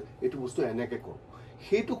থাকিবই, এইটো বস্তু এনেকৈ কৰ,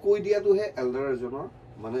 সেইটো কৈ দিয়াটোহে এল্ডাৰ এজনৰ,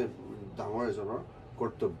 মানে ডাঙৰ এজনৰ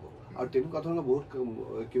কৰ্তব্য। আৰু তেনেকুৱা ধৰণৰ বহুত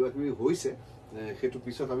কিবা কিবি হৈছে, সেইটো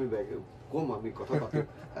পিছত আমি ক'ম, আমি কথা পাতিম।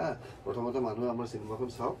 প্ৰথমতে মানুহে আমাৰ চিনেমাখন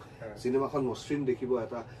চাওক, চিনেমাখন মসৃণ দেখিব,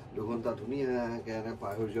 এটা 2 ঘণ্টা ধুনীয়াকৈ এনে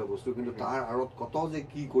পাৰ হৈ যোৱা বস্তু, কিন্তু তাৰ আঁৰত কত যে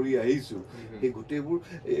কি কৰি আহিছোঁ সেই গোটেইবোৰ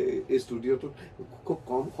এই ষ্টুডিঅ'টোত খুব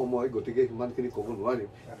কম সময়, গতিকে সিমানখিনি ক'ব নোৱাৰিম।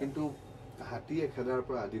 কিন্তু হাতীয়ে খেদাৰ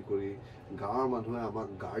পৰা আদি কৰি, গাঁৱৰ মানুহে আমাক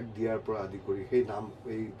গাৰ্ড দিয়াৰ পৰা আদি কৰি, সেই নাম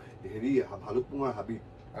এই হেৰি ভালুকপুঙৰ হাবিত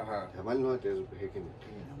ধেমালি নহয় সেইখিনি,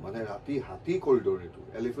 মানে ৰাতি হাতী কৰিডৰ, এইটো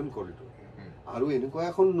এলিফেণ্ট কৰিডৰ। আৰু এনেকুৱা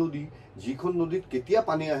এখন নদী, যিখন নদীত কেতিয়া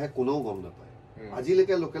পানী আহে কোনেও গম নাপায়।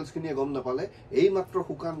 আজিলৈকে লোকেলছখিনিয়ে গম নাপালে এই মাত্ৰ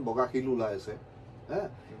শুকান বগা শিল ওলাই আছে,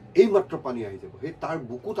 এই মাত্ৰ পানী আহি যাব, সেই তাৰ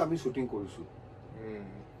বুকুত আমি শ্বুটিং কৰিছোঁ।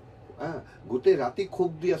 গোটেই ৰাতি খুব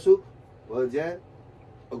দি আছোঁ যে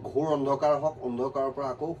ঘোৰ অন্ধকাৰ হওক, অন্ধকাৰৰ পৰা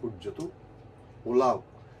আকৌ সূৰ্যটো ওলাওক।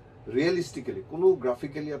 ৰিয়েলিষ্টিকেলি, কোনো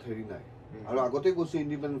গ্ৰাফিকেলি ইয়াত হেৰি নাই। আৰু আগতে কৈছোঁ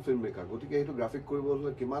ইণ্ডিপেণ্ডেণ্ট ফিল্ম মেকাৰ, গতিকে সেইটো গ্ৰাফিক কৰিব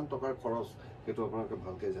হ'লে কিমান টকাৰ খৰচ সেইটো আপোনালোকে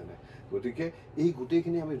ভালকৈ জানে। গতিকে এই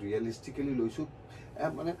গোটেইখিনি আমি ৰিয়েলিষ্টিকেলি লৈছোঁ।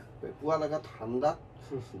 মানে পেপুৱা লগা ঠাণ্ডাত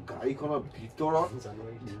গাড়ীখনৰ ভিতৰত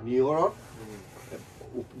নিয়ৰত,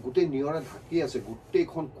 গোটেই নিয়ৰে ঢাকি আছে,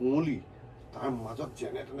 গোটেইখন কুঁৱলী, তাৰ মাজত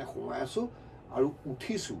যেনে তেনে সোমাই আছোঁ আৰু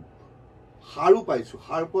উঠিছোঁ। সাৰো পাইছোঁ,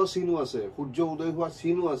 সাৰ পোৱা চিনো আছে, সূৰ্য উদয় হোৱা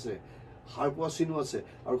চিনো আছে, সাৰ পোৱা চিনো আছে।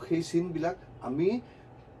 আৰু সেই চিনবিলাক আমি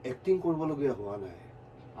এক্টিং কৰিবলগীয়া হোৱা নাই,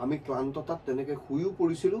 আমি ক্লান্ততাত তেনেকৈ শুইও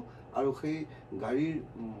পৰিছিলোঁ আৰু সেই গাড়ীৰ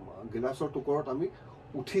গিলাচৰ টুকুৰত আমি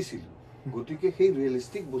উঠিছিলোঁ। গতিকে সেই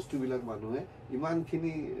ৰিয়েলিষ্টিক বস্তুবিলাক মানুহে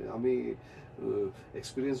ইমানখিনি আমি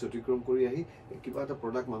এক্সপিৰিয়েঞ্চ অতিক্ৰম কৰি আহি কিবা এটা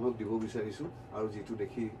প্ৰডাক্ট মানুহক দিব বিচাৰিছোঁ। আৰু যিটো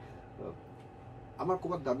দেখি আমাৰ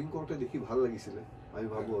ক'ৰবাত ডাবিং কৰোঁতে দেখি ভাল লাগিছিলে, আমি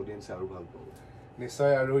ভাবোঁ অডিয়েঞ্চে আৰু ভাল পাব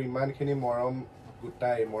নিশ্চয়। আৰু ইমানখিনি মৰম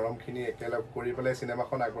গোটাই, মৰমখিনি একেলগ কৰি পেলাই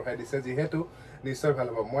চিনেমাখন আগবঢ়াই দিছে, যিহেতু নিশ্চয় ভাল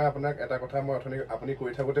হ'ব। মই আপোনাক এটা কথা, মই অথনি আপুনি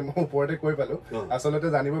কৈ থাকোঁতে মই ওপৰতে কৈ পালোঁ, আচলতে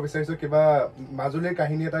জানিব বিচাৰিছোঁ কিবা মাজুলীৰ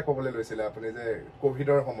কাহিনী এটা ক'বলৈ লৈছিলে আপুনি, যে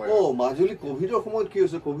ক'ভিডৰ সময়ত। মাজুলী ক'ভিডৰ সময়ত কি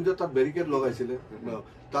হৈছে, ক'ভিডত তাত বেৰিকেড লগাইছিলে,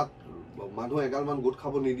 তাত মানুহ এগালমান গোট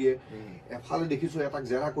খাব নিদিয়ে। এফালে দেখিছোঁ এটাক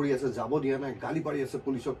জেৰা কৰি আছে, যাব দিয়া নাই, গালি পাৰি আছে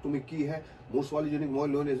পুলিচক, তুমি কি হে, মোৰ ছোৱালীজনীক মই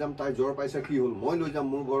লৈ নাযাম, তাই জ্বৰ পাইছে, কি হ'ল, মই লৈ যাম,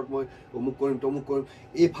 মোৰ ঘৰত মই অমুক কৰিম তমুক কৰিম।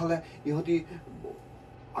 এইফালে ইহঁতি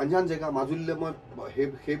আঞ্জান জেগা, মাজুলীলৈ মই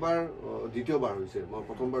সেইবাৰ দ্বিতীয়বাৰ হৈছে, মই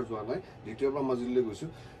প্ৰথমবাৰ যোৱা নাই, দ্বিতীয়বাৰ মাজুলীলৈ গৈছোঁ।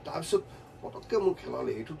 তাৰপিছত পটককৈ মোক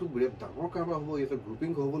খেলালে, এইটোতো বিৰাট ডাঙৰ কাৰবাৰ হ'ব, ইয়াতে গ্ৰুপিং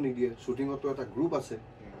হ'ব নিদিয়ে, শ্বুটিঙতো এটা গ্ৰুপ আছে,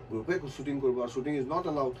 গ্ৰুপে শ্বুটিং কৰিব, আৰু শ্বুটিং ইজ নট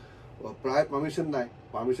এলাউড, প্ৰায় পাৰ্মিশ্যন নাই।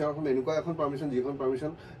 পাৰ্মিশ্যন এখন এনেকুৱা এখন পাৰ্মিশ্যন, যিখন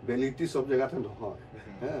পাৰ্মিশ্যন ভেলিডিটি চব জেগাতে নহয়,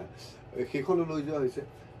 সেইখনো লৈ যোৱা হৈছে।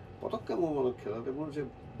 পটককৈ মোৰ মনত খেলাতে মোৰ যে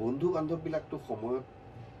বন্ধু বান্ধৱবিলাকতো সময়ত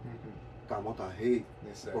কামত আহেই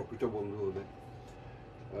প্ৰকৃত বন্ধু হ'লে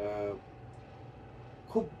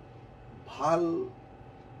খুব ভাল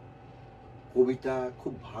কবিতা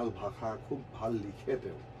খুব ভাল ভাষা খুব ভাল লিখে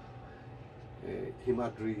তেওঁ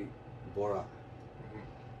হিমাদ্ৰী বৰা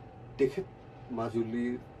তেখেত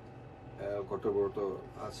মাজুলীৰ কৰ্তব্যৰত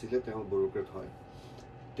আছিলে তেওঁ বড়োক্ৰেট হয়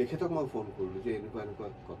তেখেতক মই ফোন কৰিলোঁ যে এনেকুৱা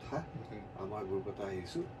কথা আমাৰ গ্ৰুপ এটা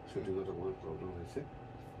আহিছোঁ শ্বুটিঙত অকণমান প্ৰব্লেম হৈছে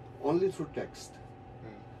অনলি থ্ৰু টেক্সট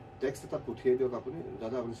এটা পঠিয়াই দিয়ক আপুনি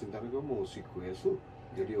দাদা আপুনি চিন্তা নকৰিব মই অচিক কৈ আছোঁ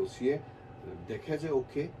যদি অচিয়ে দেখে যে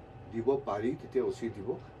অ'কে দিব পাৰি তেতিয়া অচি দিব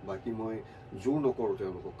বাকী মই জোৰ নকৰোঁ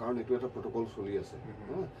তেওঁলোকক কাৰণ এইটো এটা প্ৰট'কল চলি আছে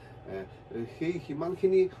সেই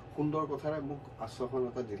সিমানখিনি সুন্দৰ কথাৰে মোক আশ্বাসন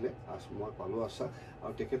এটা দিলে মই পালোঁ আশ্বাস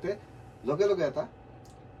আৰু তেখেতে লগে লগে এটা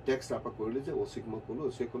টেক্সট তাৰপৰা কৰিলে যে অচিক মই ক'লোঁ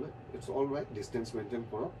অচিয়ে ক'লে it's all right distance maintain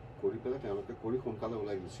কৰক কৰি পেলাই তেওঁলোকে কৰি সোনকালে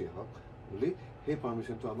ওলাই গুচি আহক বুলি সেই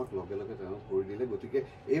পাৰ্মিশ্যনটো আমাক লগে লগে তেওঁলোক কৰি দিলে গতিকে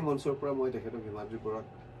এই মঞ্চৰ পৰা মই তেখেতক হিমাদ্ৰী বৰাক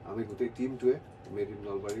আমি গোটেই টীমটোৱে মেড ইন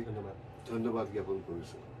নলবাৰী ধন্যবাদ জ্ঞাপন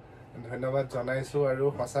কৰিছোঁ ধন্যবাদ জনাইছোঁ আৰু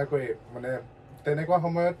সঁচাকৈ মানে তেনেকুৱা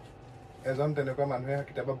সময়ত এজন তেনেকুৱা মানুহে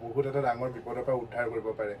কেতিয়াবা বহুত এটা ডাঙৰ বিপদৰ পৰা উদ্ধাৰ কৰিব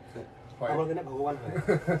পাৰে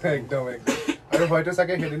একদম আৰু হয়তো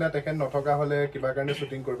চাগে সেইদিনা তেখেত নথকা হ'লে কিবা কাৰণে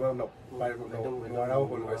শ্বুটিং কৰিব নোৱাৰাও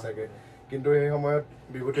হ'ল হয় চাগে কিন্তু সেই সময়ত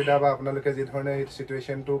বিভূতি দা বা আপোনালোকে যি ধৰণে এই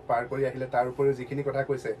চিটুৱেশ্যনটো পাৰ কৰি আহিলে তাৰ উপৰিও যিখিনি কথা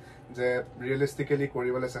কৈছে যে ৰিয়েলিষ্টিকেলি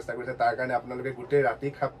কৰিবলৈ চেষ্টা কৰিছে তাৰ কাৰণে আপোনালোকে গোটেই ৰাতি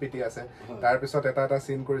খাপ পিটি আছে তাৰপিছত এটা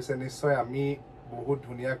চিন কৰিছে নিশ্চয় আমি বহুত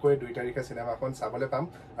ধুনীয়াকৈ 2 তাৰিখে চিনেমাখন চাবলৈ পাম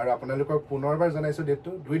আৰু আপোনালোকক পুনৰবাৰ জনাইছোঁ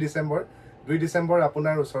ডেটটো 2 ডিচেম্বৰ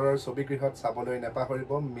আপোনাৰ ওচৰৰ ছবিগৃহত চাবলৈ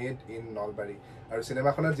নেপাহৰিব মেড ইন নলবাৰী আৰু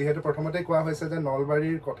চিনেমাখনত যিহেতু প্ৰথমতে কোৱা হৈছে যে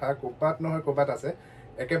নলবাৰীৰ কথা ক'ৰবাত নহয় ক'ৰবাত আছে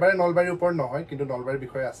একেবাৰে নলবাৰীৰ ওপৰত নহয় কিন্তু নলবাৰীৰ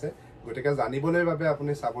বিষয়ে আছে গতিকে জানিবলৈ বাবে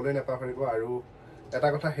আপুনি চাবলৈ নেপাহৰিব আৰু এটা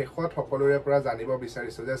কথা শেষত সকলোৰে পৰা জানিব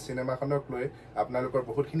বিচাৰিছোঁ যে চিনেমাখনক লৈ আপোনালোকৰ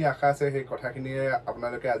বহুতখিনি আশা আছে সেই কথাখিনিয়ে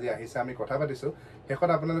আপোনালোকে আজি আহিছে আমি কথা পাতিছোঁ শেষত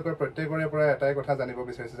আপোনালোকৰ প্ৰত্যেকৰে পৰা এটাই কথা জানিব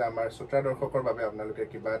বিচাৰিছোঁ যে আমাৰ শ্ৰোতা দৰ্শকৰ বাবে আপোনালোকে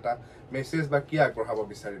কিবা এটা মেছেজ বা কি আগবঢ়াব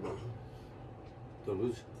বিচাৰিব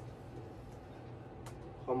তনুজ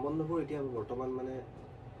সম্বন্ধবোৰ এতিয়া বৰ্তমান মানে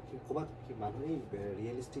ক'ৰবাত মানুহে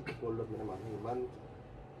ৰিয়েলিষ্টিক ৱৰ্ল্ডত মানে মানুহে ইমান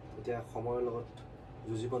এতিয়া সময়ৰ লগত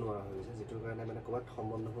যুঁজিব নোৱাৰা হৈ গৈছে যিটোৰ কাৰণে মানে ক'ৰবাত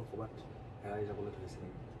সম্বন্ধবোৰ ক'ৰবাত হেৰাই যাবলৈ ধৰিছে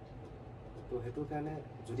তো সেইটোৰ কাৰণে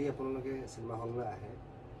যদি আপোনালোকে চিনেমা হললৈ আহে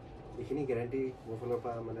এইখিনি গেৰেণ্টি মোৰ ফালৰ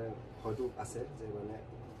পৰা মানে হয়তো আছে যে মানে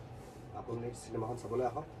আপুনি চিনেমাখন চাবলৈ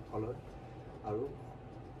আহক হলত আৰু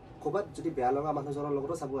ক'ৰবাত যদি বেয়া লগা মানুহজনৰ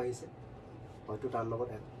লগতো চাব আহিছে হয়তো তাৰ লগত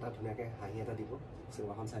এটা ধুনীয়াকৈ হাঁহি এটা দিব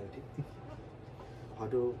চিনেমাখন চাই উঠি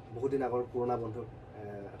হয়তো বহুত দিন আগৰ পুৰণা বন্ধুক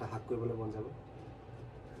এটা হাত কৰিবলৈ মন যাব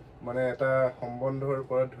মানে এটা সম্বন্ধৰ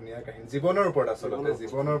ওপৰত ধুনীয়া কাহিনী জীৱনৰ ওপৰত আচলতে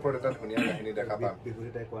জীৱনৰ ওপৰত এটা ধুনীয়া কাহিনী দেখা পাম বিভূতি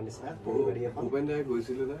দাই কোৱা নিচিনা ভূপেন দাই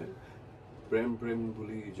কৈছিলে যে প্ৰেম প্ৰেম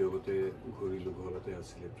বুলি জগতে ঘূৰিলোঁ ঘৰতে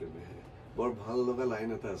আছিলে প্ৰেমেহে বৰ ভাল লগা লাইন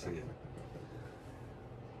এটা আছে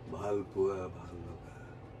ভাল পোৱা ভাল লগা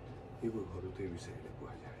এইবোৰ ঘৰতে বিচাৰিলে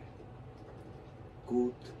পোৱা যায়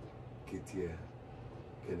ক'ত কেতিয়া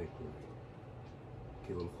কেনেকৈ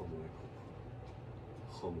কেৱল সময় ক'ব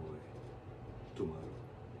সময় তোমাৰ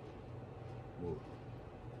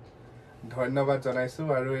ধন্যবাদ জনাইছোঁ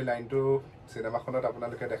আৰু এই লাইনটো চিনেমাখনত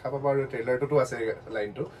আপোনালোকে দেখা পাব আৰু ট্ৰেইলাৰটোতো আছে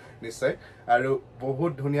লাইনটো নিশ্চয় আৰু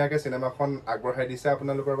বহুত ধুনীয়াকৈ চিনেমাখন আগবঢ়াই দিছে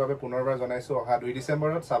আপোনালোকৰ বাবে পুনৰবাৰ জনাইছোঁ অহা 2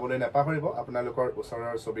 ডিচেম্বৰত চাবলৈ নেপাহৰিব আপোনালোকৰ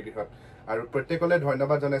ওচৰৰ ছবিগৃহত আৰু প্ৰত্যেকলৈ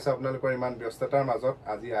ধন্যবাদ জনাইছোঁ আপোনালোকৰ ইমান ব্যস্ততাৰ মাজত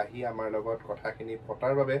আজি আহি আমাৰ লগত কথাখিনি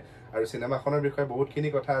পতাৰ বাবে আৰু চিনেমাখনৰ বিষয়ে বহুতখিনি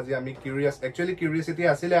কথা আজি আমি একচুৱেলি কিউৰিয়চিটি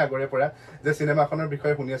আছিলে আগৰে পৰা যে চিনেমাখনৰ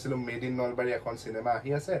বিষয়ে শুনি আছিলোঁ মেড ইন নলবাৰী এখন চিনেমা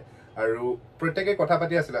আহি আছে আৰু প্ৰত্যেকে কথা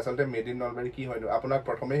পাতি আছিলে আচলতে মেড ইন নলবাৰী কি হয়নো আপোনাক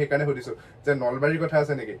প্ৰথমে সেইকাৰণে সুধিছোঁ যে নলবাৰীৰ কথা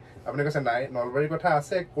আছে নেকি আপুনি কৈছে নাই নলবাৰীৰ কথা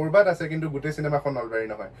আছে ক'ৰবাত আছে কিন্তু গোটেই চিনেমাখন নলবাৰী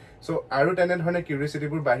নহয় চ' আৰু তেনেধৰণে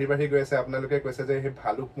কিউৰিয়চিটিবোৰ বাঢ়ি গৈ আছে আপোনালোকে কৈছে যে সেই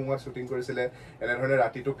ভালুকপুঙত শ্বুটিং কৰিছিলে এনেধৰণে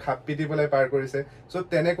ৰাতিটো খাপ পিটি পেলাই পাৰ কৰিছে চ'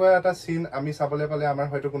 তেনেকুৱা এটা চিন আমি চাবলৈ পালে আমাৰ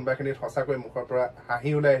হয়তো কোনোবাখিনিত সঁচাকৈ মুখৰ পৰা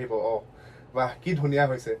হাঁহি ওলাই আহিব বাহ কি ধুনীয়া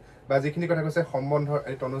হৈছে বা যিখিনি কথা কৈছে সম্বন্ধ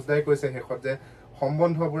এই তনুজ দাই কৈছে শেষত যে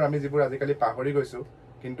সম্বন্ধবোৰ আমি যিবোৰ আজিকালি পাহৰি গৈছোঁ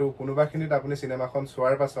কিন্তু কোনোবাখিনিত আপুনি চিনেমাখন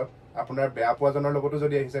চোৱাৰ পাছত আপোনাৰ বেয়া পোৱাজনৰ লগতো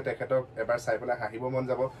যদি আহিছে তেখেতক এবাৰ চাই পেলাই হাঁহিব মন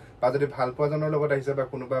যাব বা যদি ভাল পোৱাজনৰ লগত আহিছে বা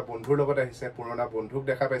কোনোবা বন্ধুৰ লগত আহিছে পুৰণা বন্ধুক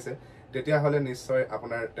দেখা পাইছে তেতিয়াহ'লে নিশ্চয়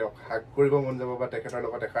আপোনাৰ তেওঁক হাগ কৰিব মন যাব বা তেখেতৰ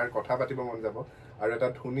লগত এষাৰ কথা পাতিব মন যাব আৰু এটা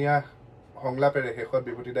ধুনীয়া সংলাপেৰে শেষত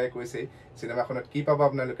বিভূতি দাই কৈছেই চিনেমাখনত কি পাব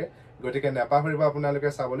আপোনালোকে গতিকে নেপাহৰিব আপোনালোকে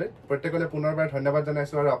চাবলৈ প্ৰত্যেকলৈ পুনৰবাৰ ধন্যবাদ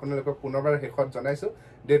জনাইছোঁ আৰু আপোনালোকক পুনৰবাৰ শেষত জনাইছোঁ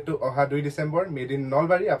ডেটটো অহা 2 ডিচেম্বৰ মেড ইন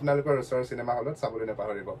নলবাৰী আপোনালোকৰ ওচৰৰ চিনেমা হলত চাবলৈ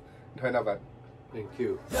নেপাহৰিব ধন্যবাদ Thank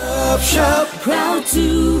you. Proud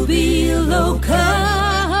to be local.